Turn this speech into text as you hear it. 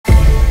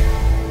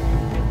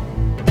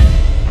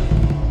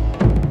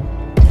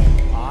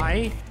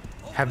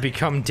have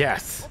become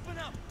death,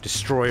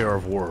 destroyer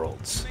of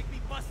worlds.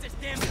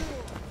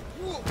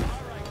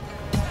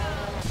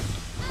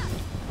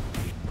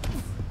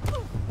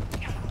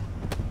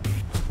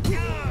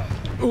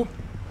 Ooh.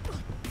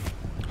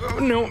 Oh,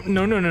 no,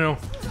 no, no, no, no.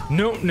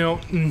 No, no.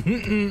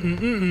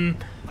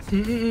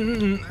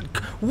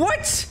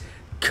 What?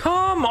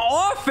 Come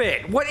off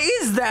it! What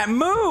is that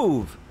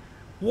move?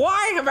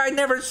 Why have I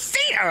never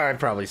seen it? Oh, I've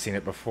probably seen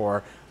it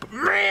before. But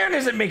man,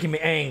 is it making me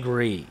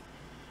angry.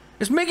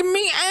 It's making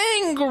me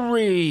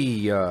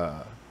angry.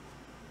 I'm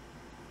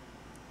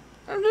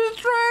just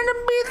trying to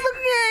beat the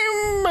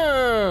game.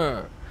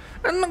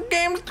 And the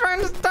game's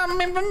trying to stop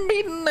me from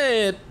beating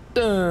it.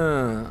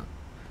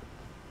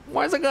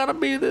 Why's it gotta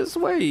be this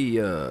way?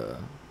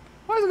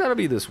 Why's it gotta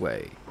be this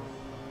way?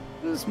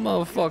 This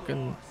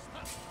motherfucking...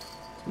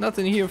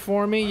 Nothing here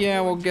for me? Yeah,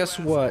 well, guess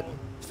what?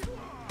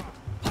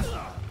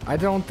 I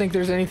don't think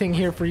there's anything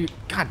here for you.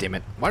 God damn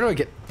it. Why do I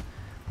get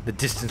the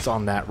distance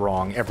on that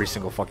wrong every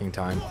single fucking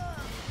time?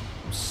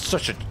 I'm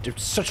such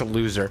a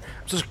loser.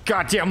 I'm such a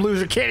goddamn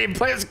loser. Can't even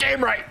play this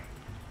game right.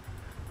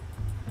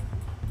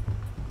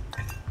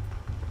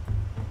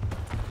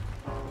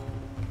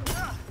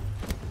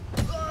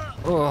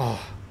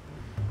 Oh,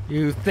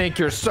 you think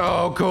you're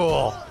so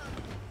cool.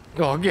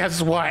 Oh,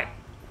 guess what?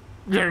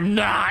 You're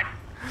not.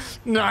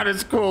 Not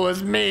as cool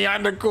as me.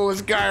 I'm the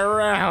coolest guy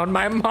around.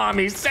 My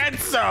mommy said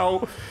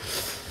so.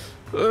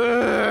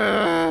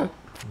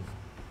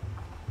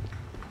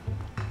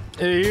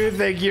 You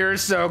think you're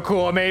so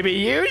cool? Maybe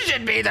you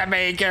should be the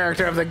main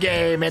character of the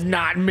game and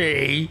not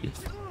me.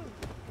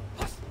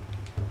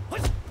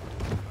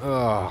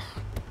 Ugh.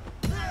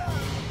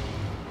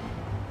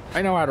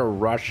 I know how to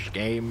rush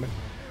game.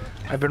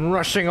 I've been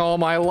rushing all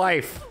my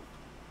life.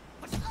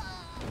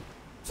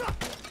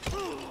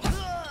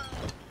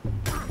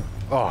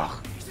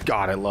 Oh,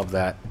 God, I love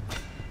that.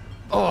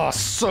 Oh,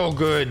 so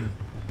good.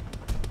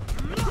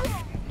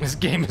 This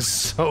game is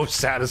so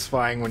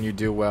satisfying when you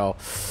do well.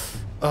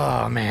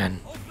 Oh,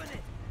 man.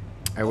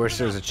 I wish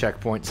there was a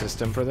checkpoint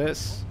system for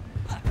this,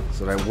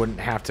 so that I wouldn't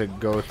have to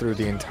go through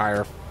the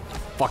entire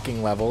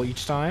fucking level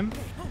each time.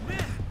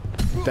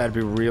 That'd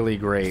be really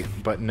great,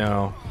 but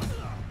no.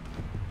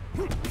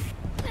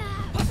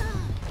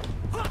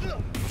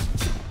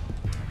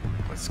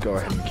 Let's go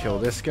ahead and kill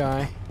this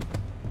guy.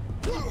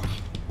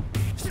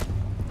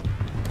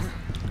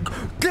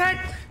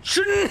 That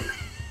shouldn't...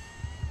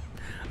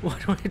 Why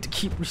do I have to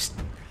keep...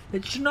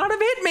 It should not have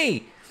hit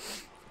me!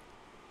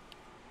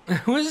 I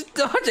was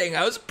dodging.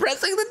 I was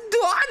pressing the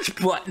dodge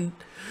button.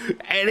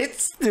 And it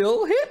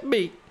still hit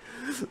me.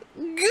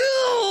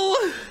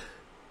 Go!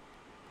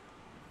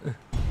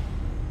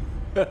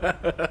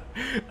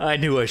 I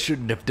knew I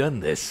shouldn't have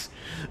done this.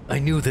 I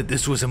knew that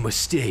this was a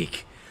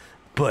mistake.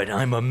 But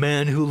I'm a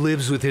man who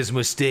lives with his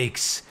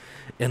mistakes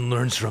and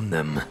learns from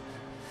them.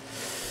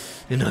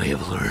 And I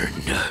have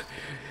learned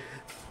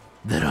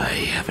that I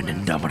have an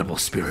indomitable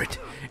spirit,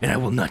 and I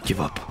will not give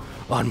up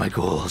on my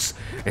goals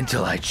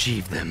until I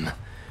achieve them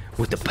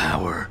with the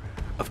power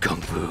of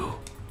Kung Fu.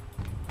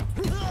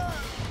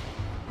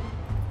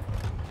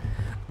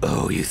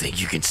 Oh, you think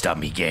you can stop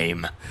me,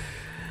 game?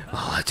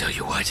 Oh, I'll tell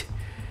you what.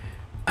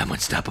 I'm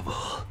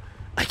unstoppable.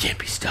 I can't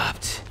be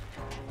stopped.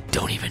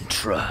 Don't even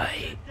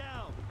try.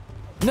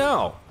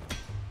 No!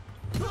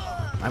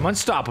 I'm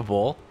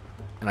unstoppable,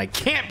 and I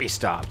can't be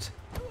stopped.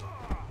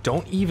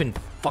 Don't even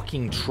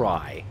fucking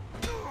try.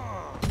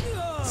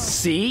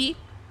 See?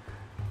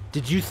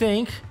 Did you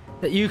think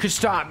that you could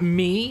stop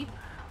me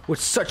with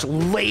such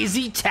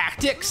lazy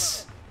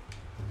tactics?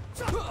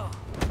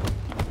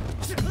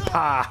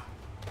 Ah.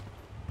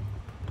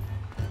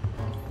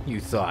 You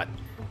thought.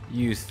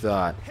 You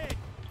thought.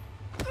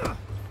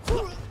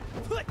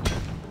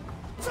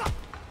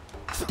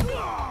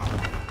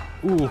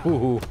 Ooh,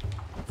 ooh,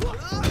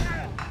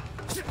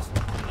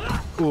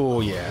 ooh.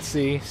 Ooh, yeah,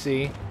 see?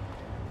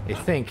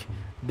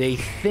 They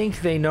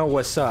think they know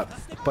what's up,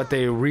 but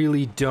they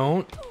really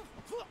don't.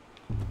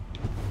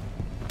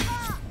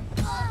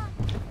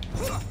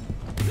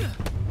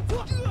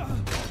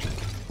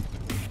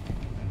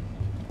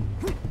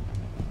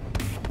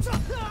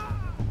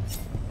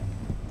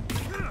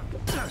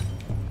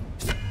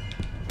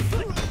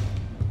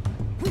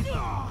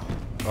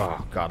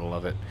 Oh, gotta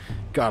love it.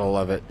 Gotta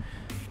love it.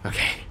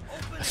 Okay,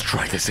 let's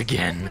try this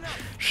again,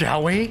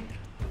 shall we?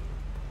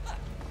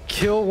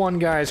 Kill one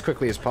guy as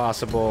quickly as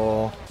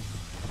possible.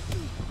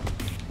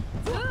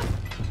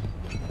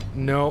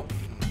 Nope.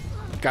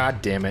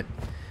 God damn it.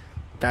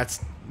 That's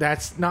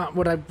not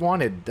what I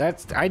wanted.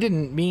 I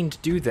didn't mean to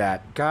do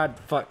that. God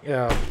fuck.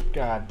 Oh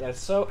God, that's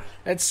so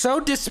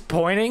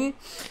disappointing.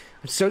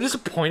 I'm so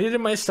disappointed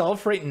in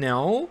myself right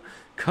now,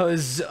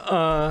 cause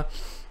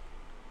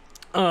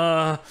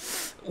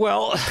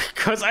well,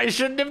 because I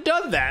shouldn't have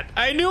done that.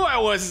 I knew I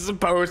wasn't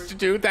supposed to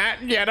do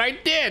that, and yet I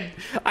did.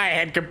 I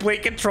had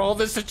complete control of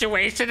the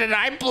situation, and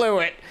I blew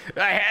it.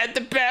 I had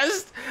the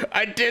best.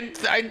 I did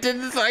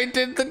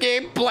the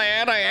game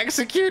plan. I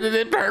executed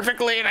it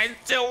perfectly, and I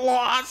still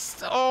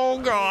lost. Oh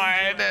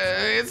God,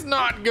 it's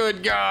not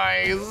good,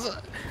 guys.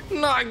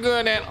 Not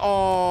good at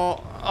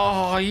all.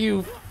 Oh,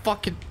 you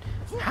fucking...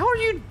 How are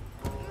you...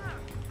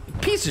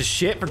 Piece of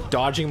shit for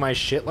dodging my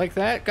shit like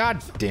that?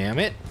 God damn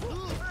it.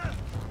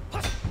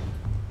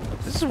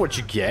 This is what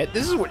you get.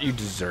 This is what you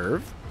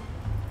deserve.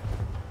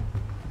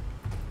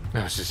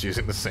 I was just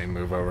using the same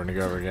move over and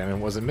over again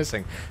and wasn't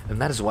missing. And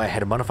that is why I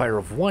had a modifier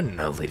of 1,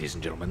 ladies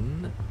and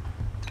gentlemen.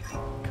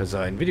 Because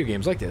in video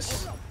games like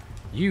this,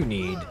 you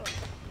need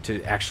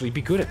to actually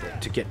be good at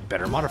it to get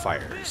better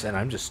modifiers. And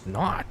I'm just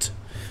not.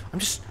 I'm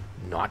just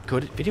not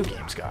good at video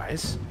games,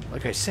 guys.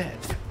 Like I said.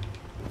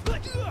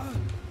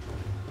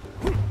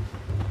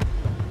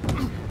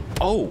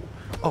 Oh!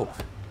 Oh!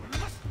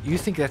 You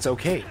think that's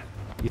okay?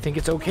 You think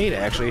it's okay to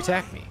actually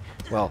attack me?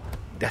 Well,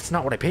 that's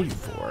not what I pay you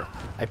for.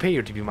 I pay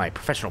you to be my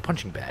professional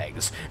punching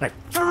bags, and I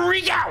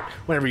freak out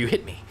whenever you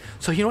hit me.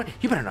 So you know what?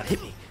 You better not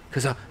hit me,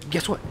 because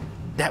guess what?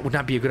 That would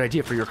not be a good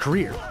idea for your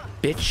career,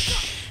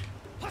 bitch.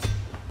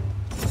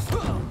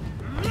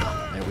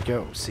 There we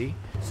go. See?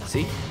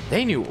 See?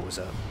 They knew what was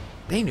up.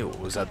 They knew what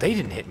was up. They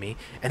didn't hit me,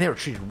 and they were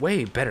treated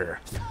way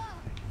better.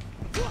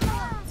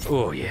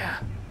 Oh, yeah.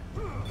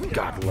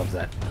 God, I love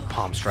that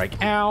palm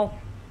strike. Ow!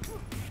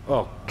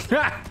 Oh.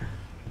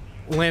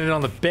 Landed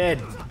on the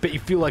bed. Bet you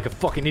feel like a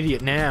fucking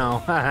idiot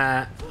now.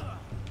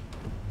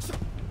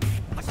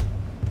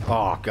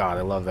 Oh, God,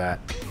 I love that.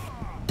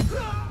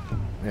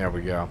 There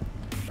we go.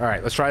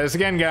 Alright, let's try this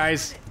again,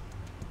 guys.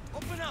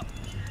 Open up.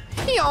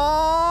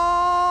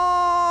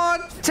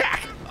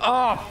 Attack!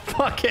 Oh,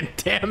 fucking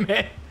damn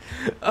it.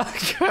 Oh,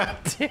 God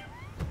damn.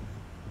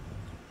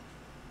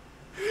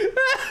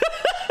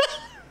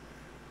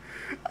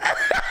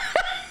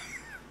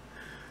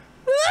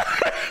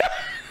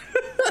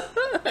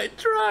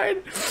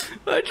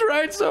 I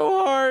tried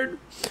so hard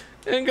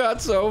and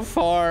got so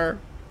far,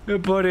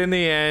 but in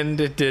the end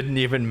it didn't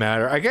even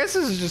matter. I guess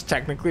this is just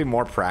technically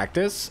more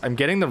practice. I'm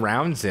getting the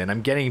rounds in.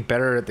 I'm getting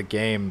better at the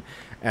game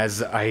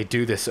as I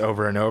do this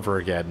over and over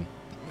again.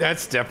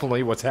 That's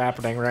definitely what's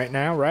happening right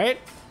now, right?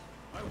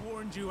 I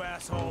warned you,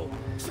 asshole.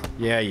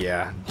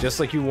 Yeah. Just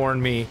like you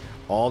warned me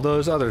all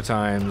those other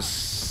times.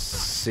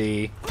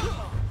 See?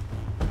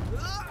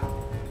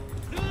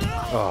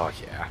 Oh,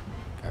 yeah.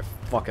 I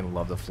fucking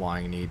love the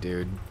flying knee,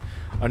 dude.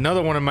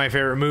 Another one of my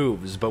favorite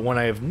moves, but one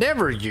I have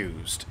never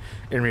used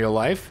in real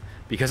life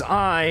because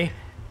I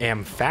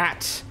am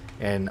fat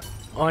and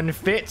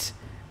unfit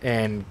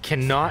and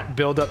cannot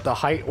build up the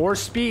height or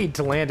speed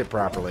to land it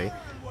properly.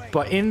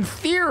 But in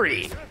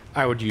theory,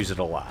 I would use it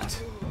a lot.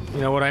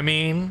 You know what I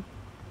mean?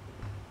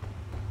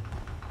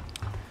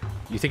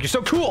 You think you're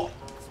so cool?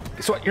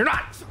 Guess what? You're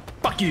not.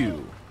 Fuck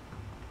you.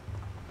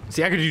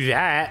 See, I could do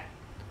that.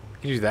 I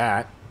can do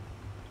that.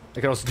 I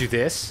could also do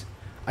this.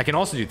 I can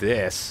also do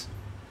this.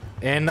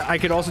 And I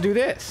could also do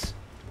this.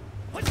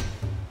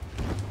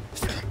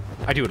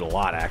 I do it a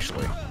lot,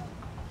 actually.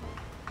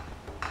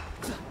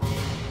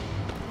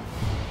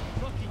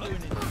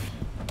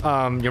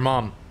 Your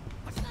mom.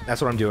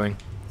 That's what I'm doing.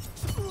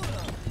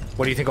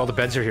 What do you think all the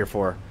beds are here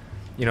for?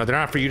 You know, they're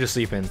not for you to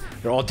sleep in.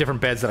 They're all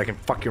different beds that I can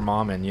fuck your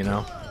mom in, you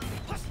know?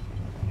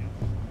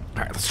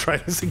 Alright, let's try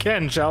this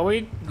again, shall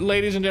we?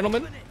 Ladies and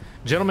gentlemen?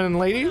 Gentlemen and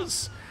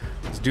ladies?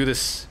 Let's do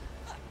this.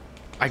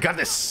 I got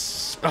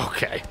this.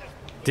 Okay.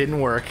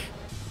 Didn't work.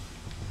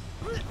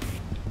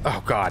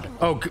 Oh, God.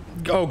 Oh,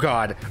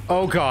 God.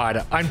 Oh,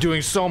 God. I'm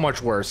doing so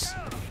much worse.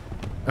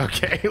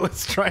 Okay,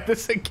 let's try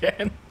this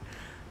again.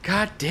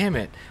 God damn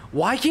it.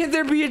 Why can't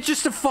there be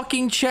just a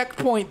fucking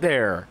checkpoint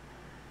there?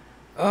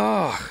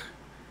 Ugh.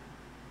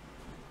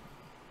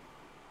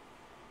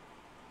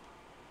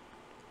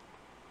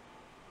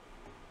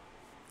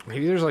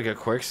 Maybe there's like a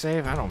quick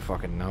save? I don't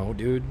fucking know,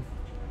 dude.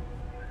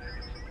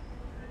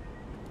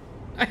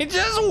 I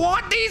just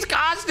want these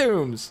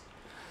costumes!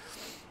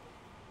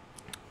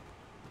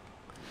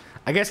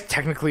 I guess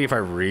technically if I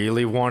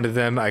really wanted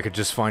them, I could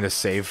just find a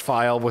save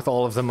file with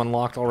all of them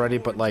unlocked already,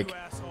 but like,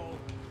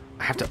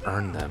 I have to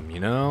earn them, you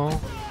know?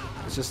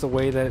 It's just the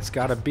way that it's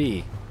gotta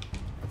be.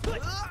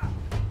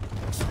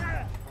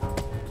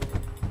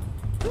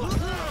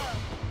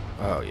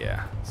 Oh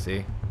yeah,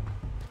 see?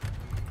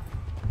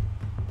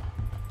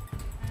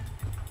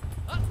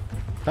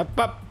 Bop,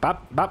 bop,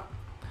 bop, bop.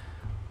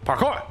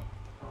 Parkour!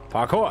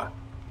 Parkour!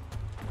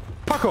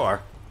 Parkour!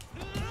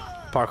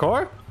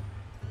 Parkour!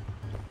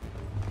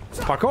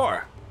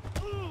 Parkour!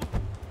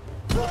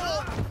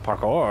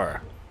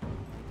 Parkour!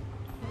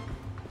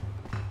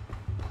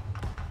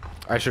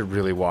 I should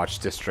really watch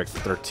District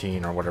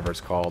 13 or whatever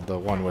it's called, the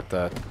one with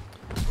all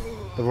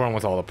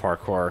the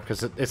parkour,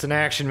 because it's an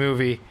action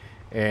movie,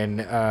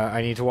 and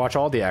I need to watch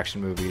all the action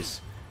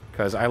movies,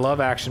 because I love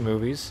action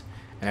movies,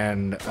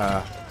 and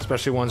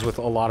especially ones with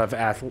a lot of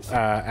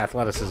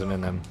athleticism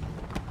in them.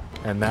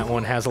 And that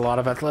one has a lot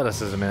of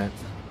athleticism in it.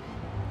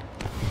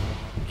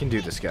 You can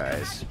do this,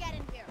 guys.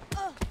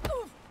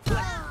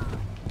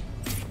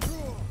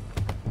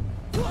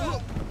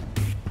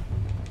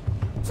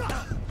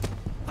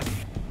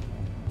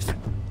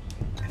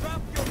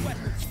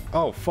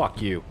 Oh,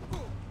 fuck you.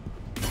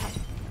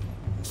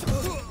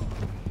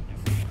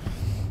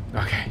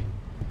 Okay.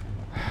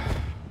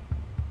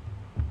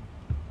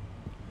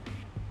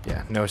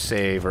 no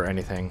save or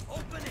anything.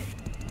 Open it!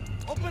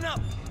 Open up!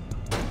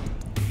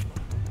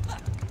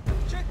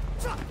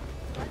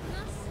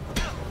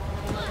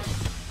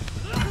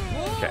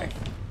 Okay.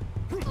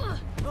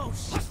 Oh,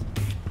 shit.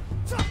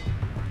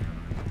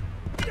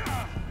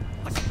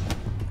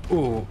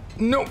 Ooh,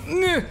 no,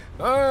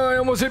 I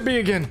almost hit B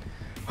again.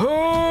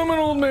 Oh, I'm an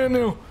old man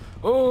now.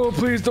 Oh,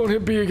 please don't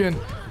hit B again.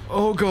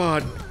 Oh,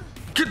 God.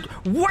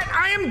 What?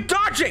 I am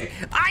dodging!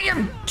 I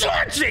am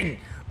dodging!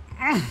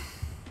 I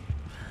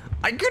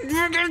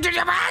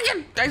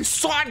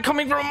saw it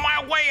coming from a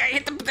mile away. I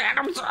hit the...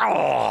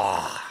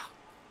 Oh.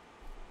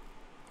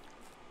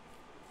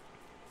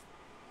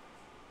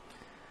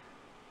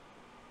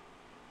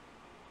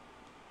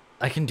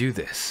 I can do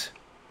this.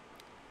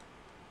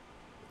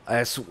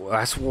 That's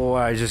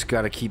why I just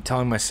gotta keep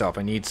telling myself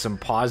I need some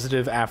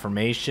positive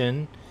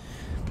affirmation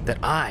that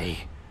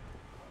I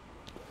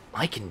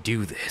can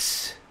do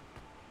this.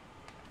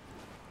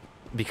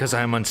 Because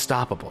I'm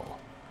unstoppable.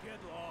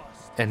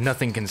 And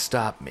nothing can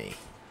stop me.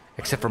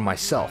 Except for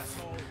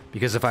myself.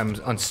 Because if I'm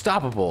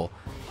unstoppable,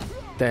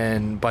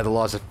 then by the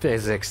laws of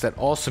physics, that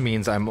also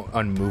means I'm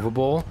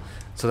unmovable.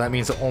 So that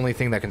means the only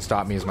thing that can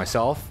stop me is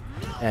myself.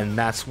 And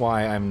that's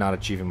why I'm not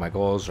achieving my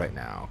goals right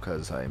now.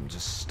 Because I'm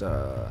just,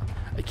 I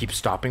keep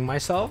stopping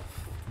myself.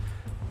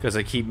 Because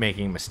I keep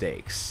making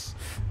mistakes.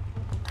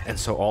 And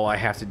so all I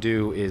have to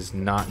do is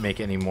not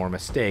make any more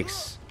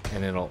mistakes.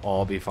 And it'll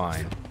all be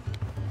fine.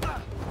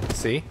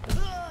 See?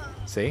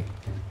 See?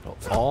 It'll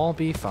all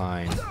be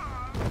fine.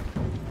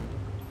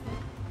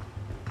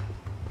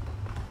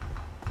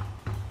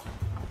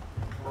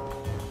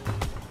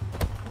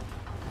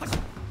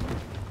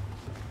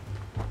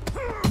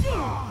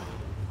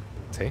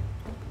 See?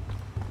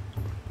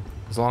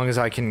 As long as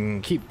I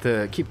can keep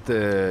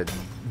the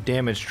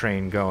damage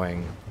train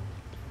going,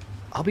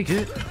 I'll be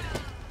good.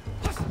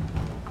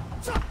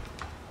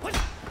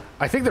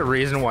 I think the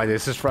reason why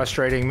this is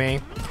frustrating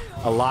me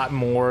a lot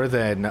more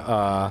than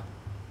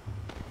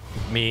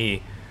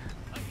me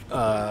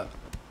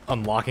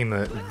unlocking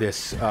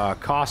this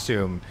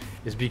costume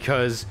is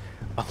because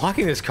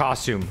unlocking this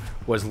costume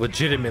was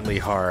legitimately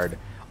hard.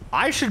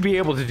 I should be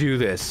able to do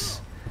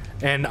this,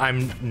 and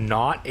I'm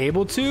not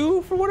able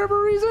to for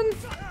whatever reason.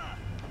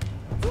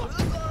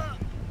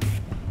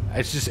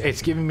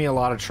 It's giving me a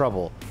lot of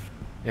trouble,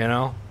 you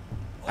know?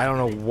 I don't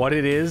know what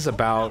it is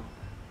about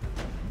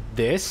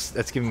this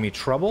that's giving me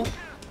trouble,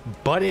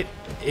 but it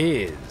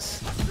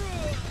is.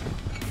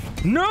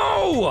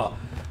 No!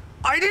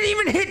 I didn't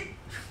even hit.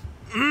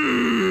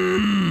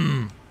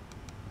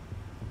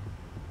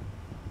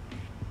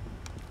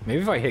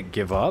 Maybe if I hit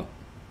give up.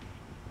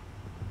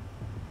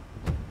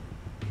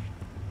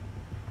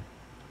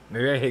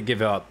 Maybe I hit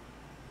give up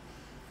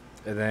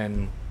and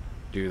then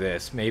do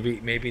this.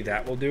 Maybe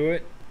that will do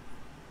it.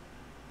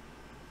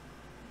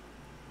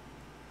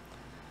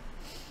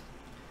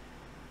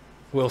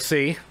 We'll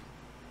see.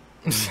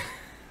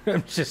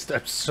 I'm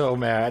so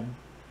mad.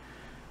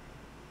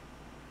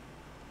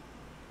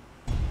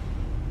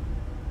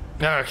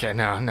 Okay,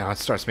 no, it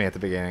starts me at the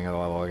beginning of the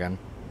level again.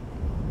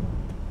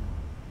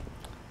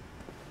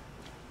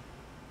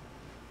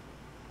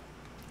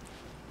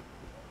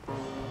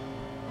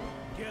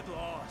 Get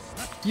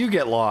lost. You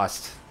get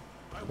lost,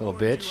 little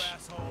bitch.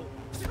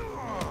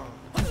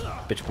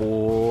 Bitch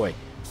boy.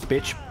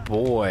 Bitch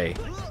boy.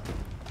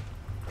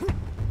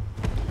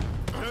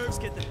 Nerves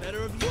get the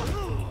better of you.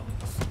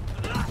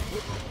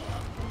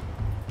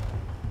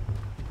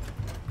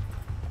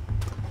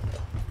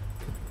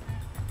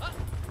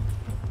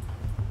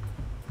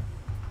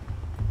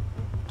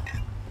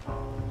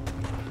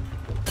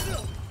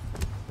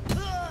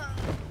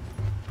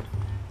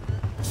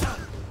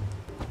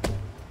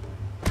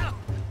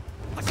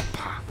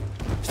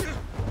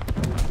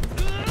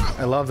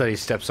 I love that he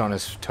steps on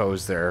his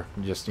toes there.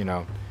 Just, you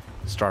know,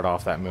 start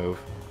off that move.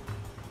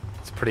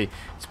 It's pretty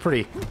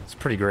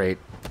great.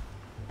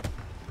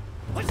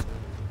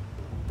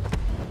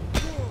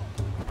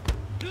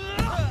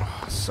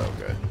 Oh, so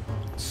good.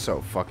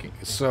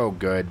 So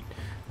good.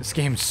 This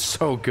game's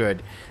so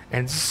good.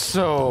 And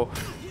so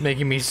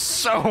making me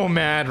so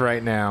mad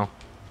right now.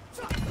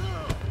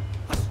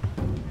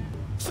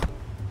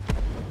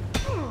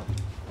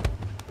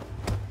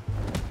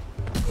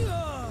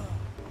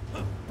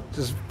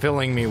 Just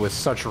filling me with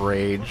such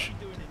rage.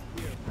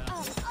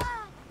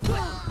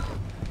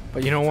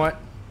 But you know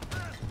what?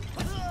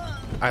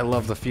 I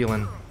love the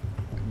feeling.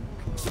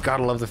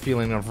 Gotta love the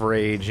feeling of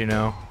rage, you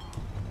know?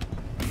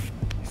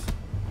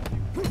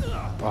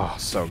 Oh,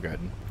 so good.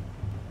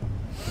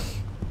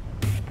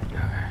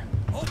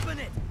 Open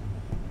it.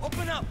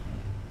 Open up.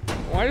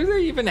 Why do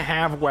they even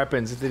have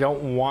weapons if they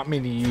don't want me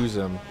to use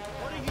them?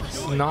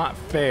 It's not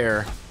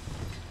fair.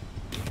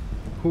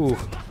 Whew.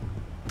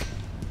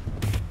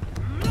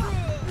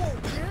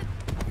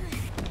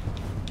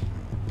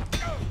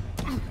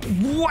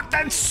 What?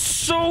 That's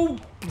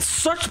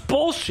such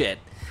bullshit.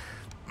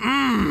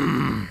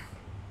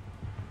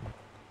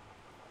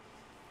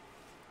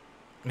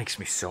 Makes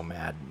me so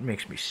mad.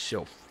 Makes me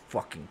so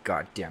fucking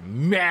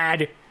goddamn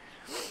mad.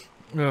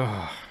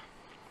 Ugh.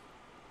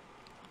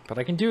 But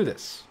I can do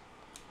this.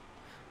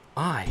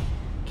 I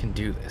can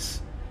do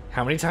this.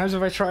 How many times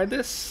have I tried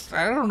this?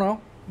 I don't know.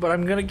 But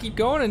I'm gonna keep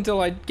going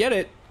until I get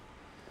it.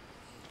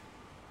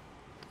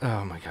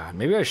 Oh my god.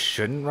 Maybe I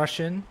shouldn't rush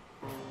in.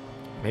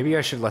 Maybe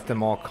I should let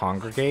them all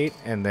congregate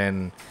and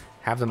then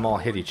have them all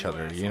hit each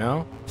other, you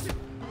know?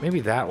 Maybe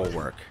that will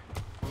work.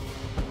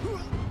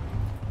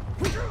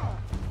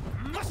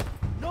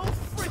 No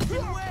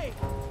freaking way!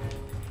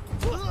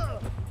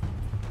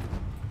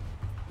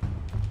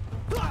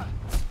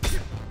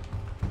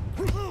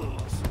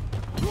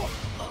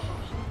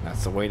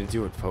 That's the way to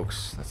do it,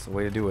 folks. That's the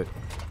way to do it.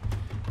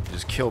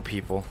 Just kill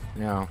people,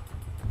 you know.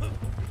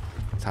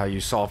 That's how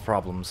you solve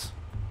problems.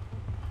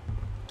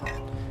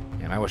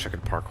 Man, I wish I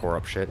could parkour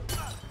up shit.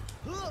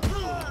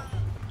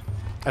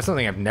 That's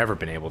something I've never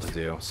been able to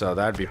do, so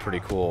that'd be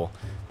pretty cool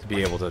to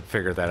be able to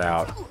figure that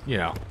out, you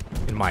know,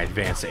 in my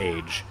advanced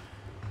age.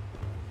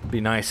 Be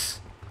nice.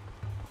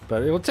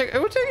 But it would take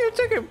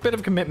a bit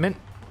of commitment.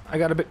 I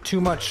got a bit too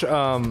much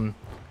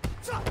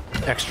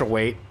extra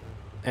weight,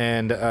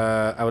 and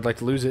I would like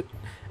to lose it.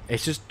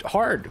 It's just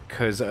hard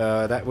because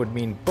that would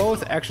mean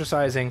both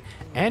exercising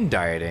and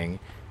dieting,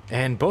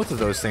 and both of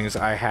those things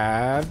I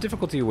have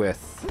difficulty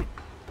with.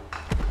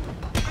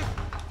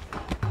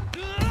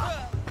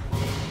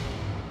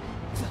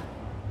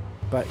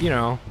 But, you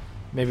know,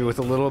 maybe with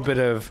a little bit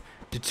of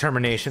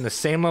determination, the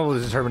same level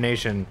of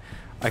determination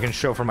I can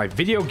show for my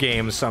video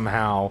games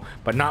somehow,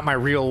 but not my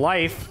real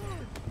life,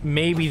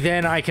 maybe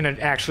then I can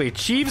actually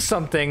achieve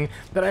something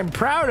that I'm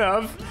proud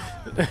of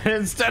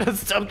instead of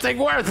something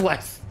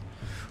worthless.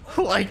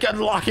 Like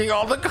unlocking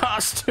all the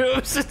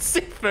costumes in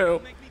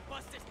Sifu.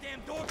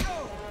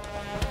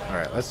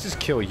 Alright, let's just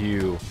kill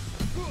you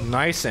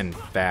nice and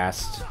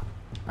fast.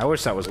 I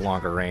wish that was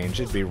longer range.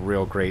 It'd be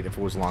real great if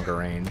it was longer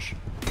range.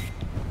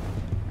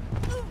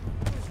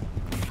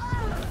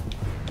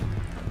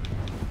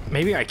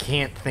 Maybe I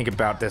can't think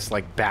about this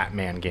like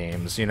Batman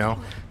games, you know?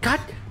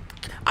 God,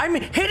 I'm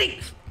hitting...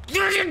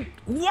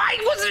 Why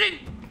wasn't it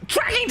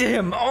tracking to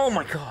him? Oh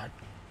my god.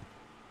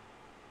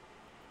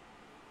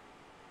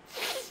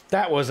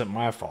 That wasn't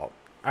my fault.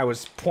 I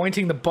was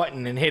pointing the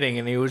button and hitting,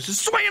 and he was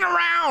just swinging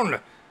around!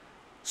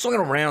 Swinging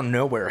around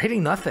nowhere,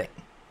 hitting nothing.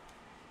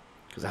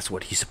 Because that's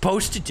what he's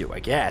supposed to do, I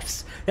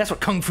guess. That's what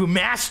Kung Fu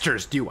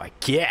masters do, I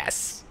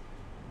guess.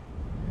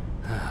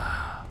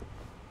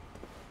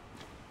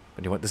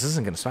 But you know what? This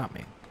isn't going to stop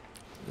me.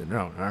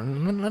 No,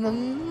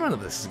 none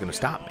of this is going to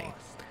stop me.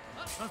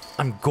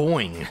 I'm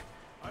going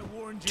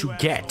to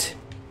get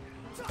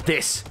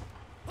this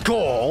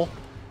goal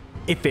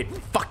if it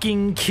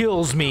fucking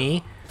kills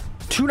me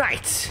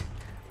tonight.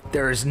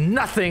 There is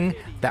nothing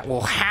that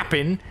will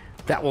happen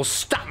that will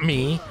stop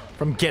me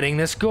from getting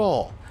this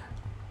goal.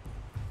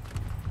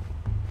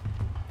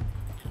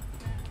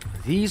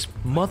 These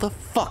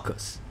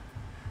motherfuckers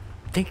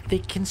think they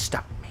can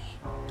stop me.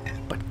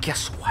 But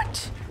guess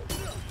what?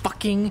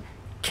 Fucking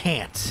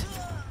can't.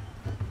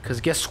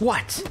 Because guess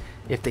what?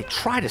 If they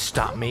try to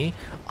stop me,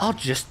 I'll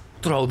just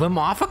throw them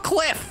off a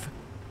cliff.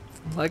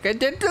 Like I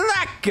did to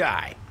that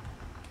guy.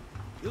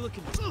 You're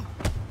looking.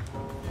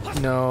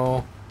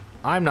 No,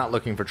 I'm not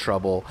looking for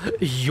trouble.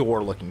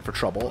 You're looking for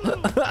trouble.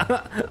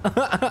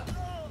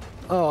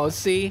 Oh,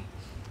 see?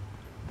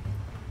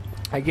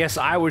 I guess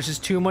I was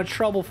just too much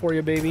trouble for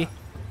you, baby.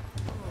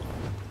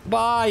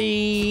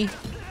 Bye.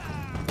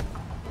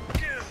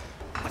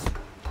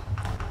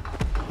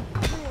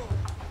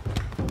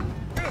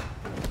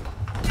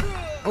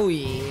 Oh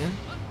yeah.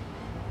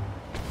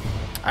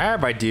 I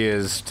have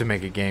ideas to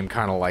make a game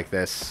kind of like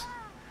this.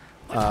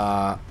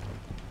 I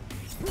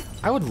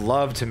would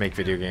love to make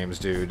video games,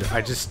 dude.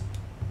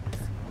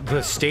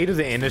 The state of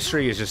the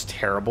industry is just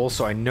terrible,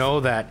 so I know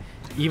that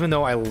even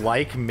though I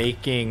like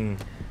making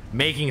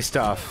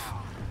stuff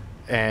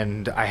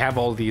and I have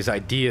all these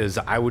ideas,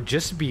 I would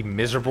just be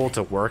miserable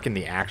to work in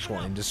the actual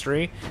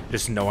industry,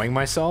 just knowing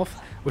myself,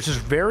 which is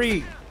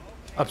very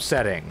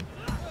upsetting.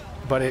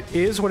 But it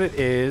is what it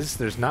is.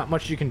 There's not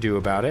much you can do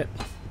about it.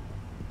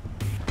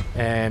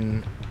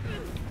 And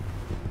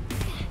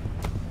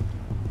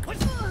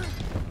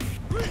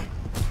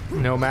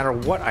no matter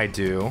what I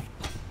do,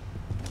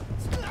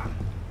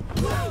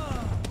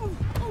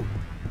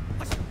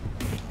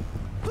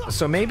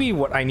 so maybe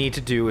what I need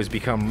to do is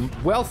become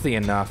wealthy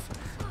enough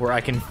where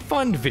I can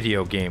fund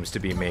video games to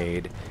be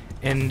made,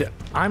 and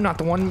I'm not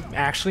the one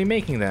actually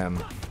making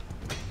them.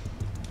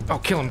 Oh,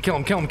 kill him, kill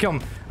him, kill him, kill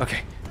him.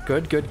 Okay,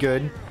 good, good,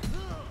 good.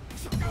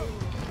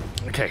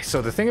 Okay,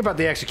 so the thing about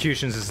the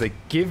executions is they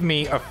give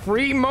me a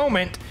free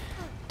moment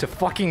to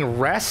fucking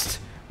rest,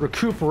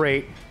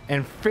 recuperate,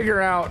 and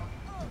figure out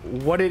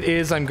what it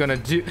is I'm gonna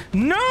do.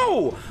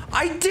 No!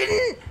 I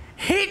didn't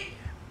hit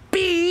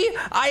B,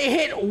 I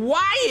hit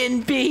Y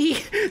and B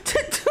to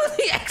do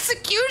the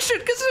execution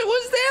because it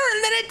was there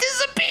and then it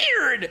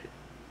disappeared!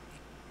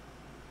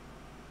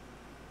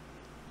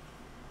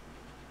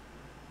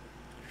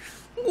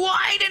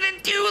 Why did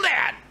it do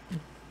that?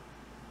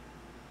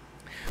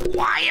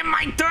 Why am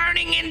I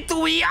turning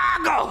into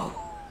Iago?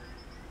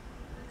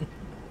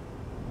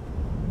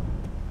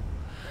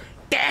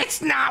 That's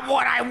It's not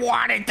what I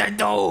wanted to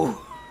do.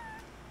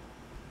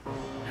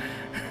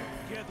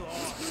 Get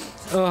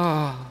lost.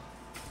 Oh,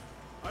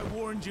 I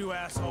warned you,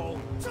 asshole.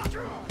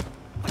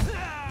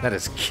 that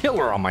is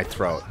killer on my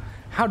throat.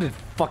 How did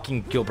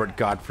fucking Gilbert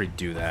Gottfried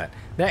do that?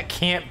 That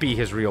can't be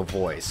his real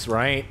voice,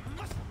 right?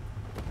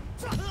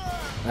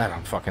 I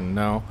don't fucking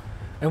know.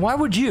 And why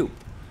would you?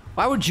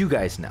 Why would you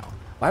guys know?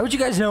 Why would you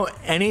guys know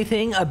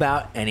anything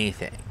about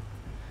anything?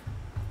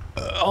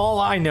 All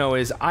I know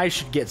is I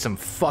should get some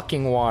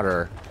fucking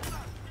water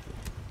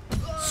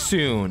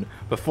soon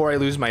before I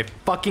lose my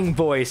fucking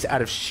voice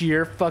out of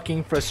sheer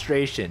fucking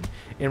frustration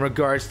in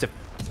regards to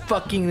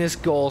fucking this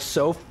goal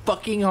so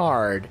fucking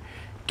hard.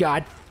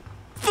 God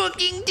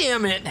fucking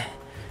damn it.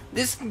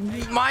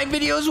 My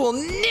videos will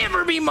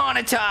never be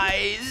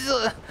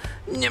monetized.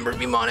 Never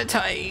be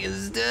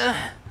monetized.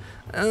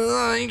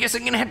 I guess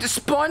I'm gonna have to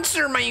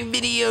sponsor my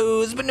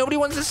videos, but nobody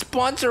wants to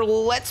sponsor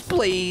Let's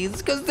Plays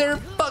because they're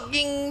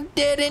fucking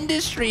dead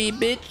industry,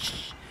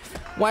 bitch.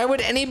 Why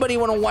would anybody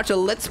want to watch a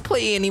Let's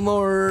Play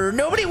anymore?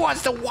 Nobody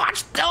wants to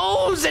watch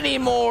those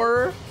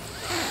anymore.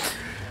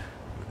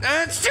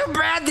 It's too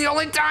bad. The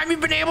only time you've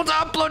been able to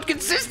upload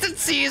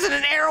consistency is in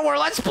an era where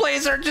Let's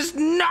Plays are just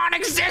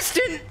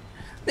non-existent.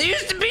 They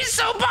used to be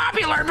so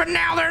popular, but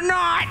now they're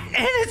not,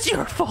 and it's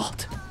your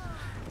fault.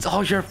 It's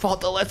all your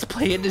fault the Let's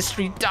Play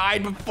industry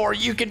died before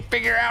you could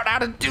figure out how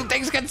to do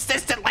things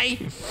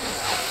consistently.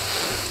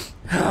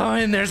 Oh,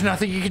 and there's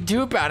nothing you can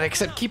do about it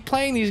except keep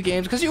playing these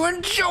games because you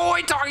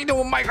enjoy talking to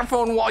a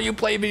microphone while you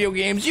play video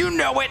games. You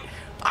know it.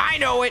 I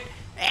know it.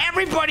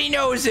 Everybody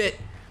knows it.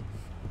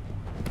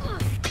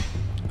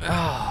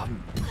 Oh,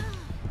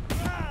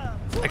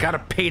 I gotta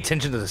pay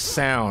attention to the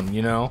sound,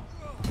 you know?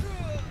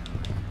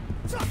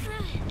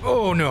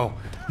 Oh, no.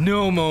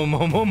 No,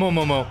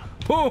 Mo.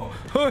 Oh,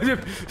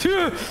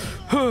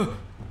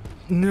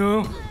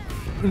 no,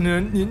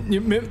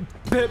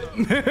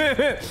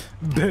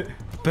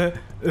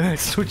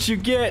 that's what you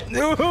get.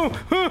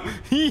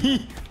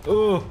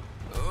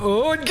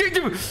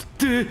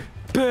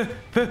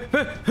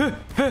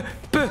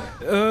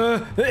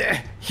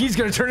 He's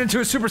gonna turn into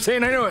a Super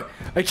Saiyan. I know it.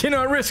 I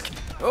cannot risk.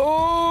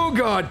 Oh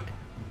God.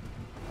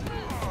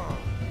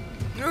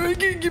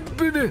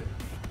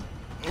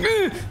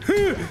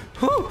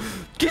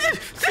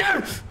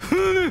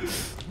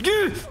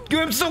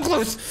 I'm so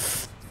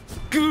close.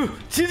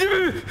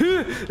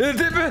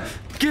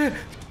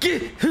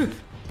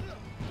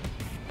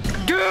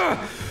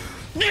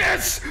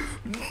 Yes!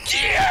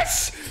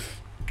 Yes!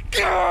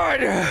 God!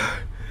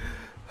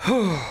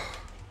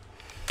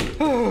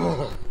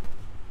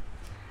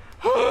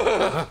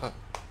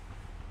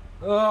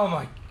 Oh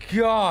my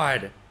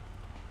God.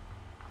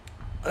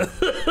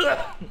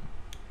 I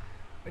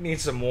need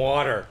some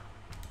water.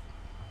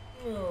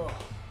 Oh,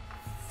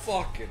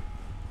 fucking